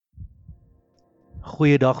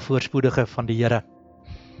Goeiedag voorspoedige van die Here.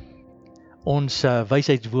 Ons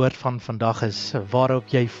wysheidswoord van vandag is,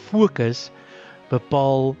 waarop jy fokus,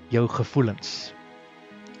 bepaal jou gevoelens.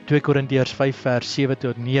 2 Korintiërs 5 vers 7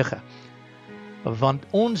 tot 9. Want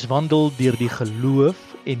ons wandel deur die geloof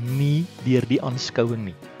en nie deur die aanskouing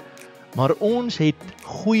nie. Maar ons het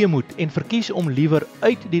goeie moed en verkies om liewer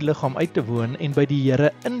uit die liggaam uit te woon en by die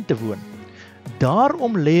Here in te woon.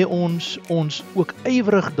 Daarom lê ons ook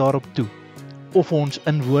ywerig daarop toe, of ons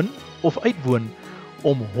inwoon of uitwoon,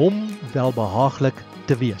 om hom welbehaaglik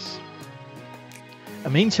te wees.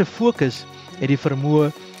 'n Mens se fokus het die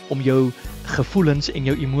vermoë om jou gevoelens en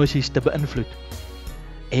jou emosies te beïnvloed.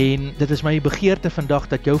 En dit is my begeerte vandag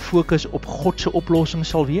dat jou fokus op God se oplossing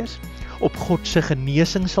sal wees, op God se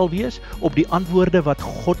genesing sal wees, op die antwoorde wat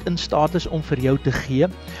God in staat is om vir jou te gee,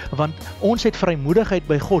 want ons het vrymoedigheid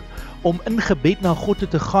by God om in gebed na God toe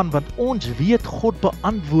te gaan, want ons weet God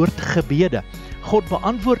beantwoord gebede. God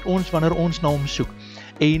beantwoord ons wanneer ons na hom soek.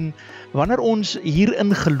 En wanneer ons hier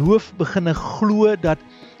in geloof beginne glo dat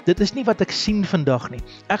dit is nie wat ek sien vandag nie.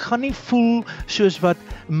 Ek gaan nie voel soos wat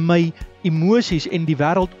my emosies en die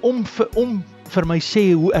wêreld om vir my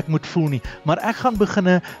sê hoe ek moet voel nie, maar ek gaan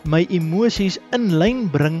beginne my emosies in lyn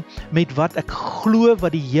bring met wat ek glo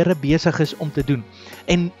wat die Here besig is om te doen.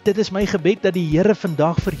 En dit is my gebed dat die Here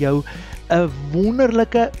vandag vir jou 'n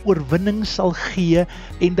wonderlike oorwinning sal gee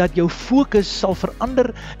en dat jou fokus sal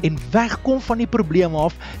verander en wegkom van die probleem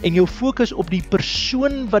af en jou fokus op die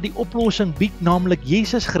persoon wat die oplossing bied, naamlik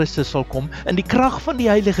Jesus Christus sal kom in die krag van die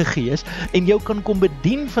Heilige Gees en jou kan kom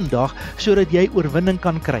bedien vandag sodat jy oorwinning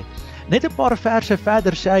kan kry. Net 'n paar verse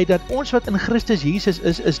verder sê hy dat ons wat in Christus Jesus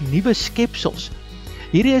is nuwe skepsels.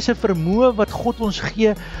 Hierdie is 'n vermoë wat God ons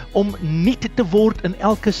gee om nuut te word in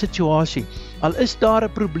elke situasie. Al is daar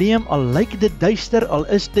 'n probleem, al lyk dit duister, al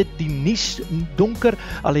is dit die nuus donker,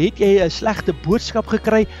 al het jy 'n slegte boodskap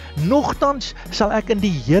gekry, nogtans sal ek in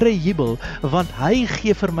die Here jubel, want hy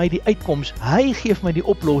gee vir my die uitkoms, hy gee vir my die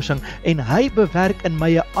oplossing en hy bewerk in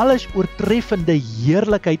my 'n alles oortreffende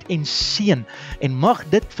heerlikheid en seën. En mag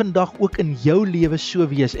dit vandag ook in jou lewe so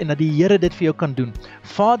wees en dat die Here dit vir jou kan doen.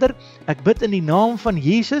 Vader, ek bid in die naam van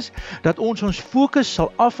Jesus dat ons fokus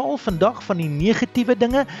sal afhaal vandag van die negatiewe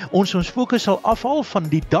dinge, ons fokus sal afhaal van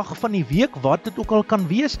die dag van die week, wat dit ook al kan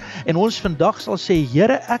wees, en ons vandag sal sê,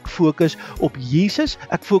 Here, ek fokus op Jesus,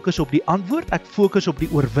 ek fokus op die antwoord, ek fokus op die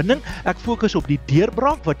oorwinning, ek fokus op die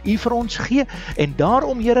deurbraak wat U vir ons gee, en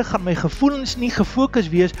daarom, Here, gaan my gevoelens nie gefokus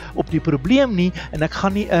wees op die probleem nie, en ek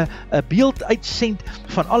gaan nie 'n beeld uitsend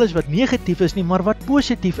van alles wat negatief is nie, maar wat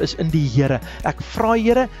positief is in die Here. Ek vra,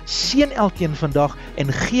 Here, seën elkeen vandag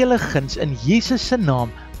en gee hulle guns in Jesus se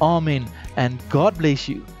naam. Amen. And God bless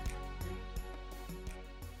you.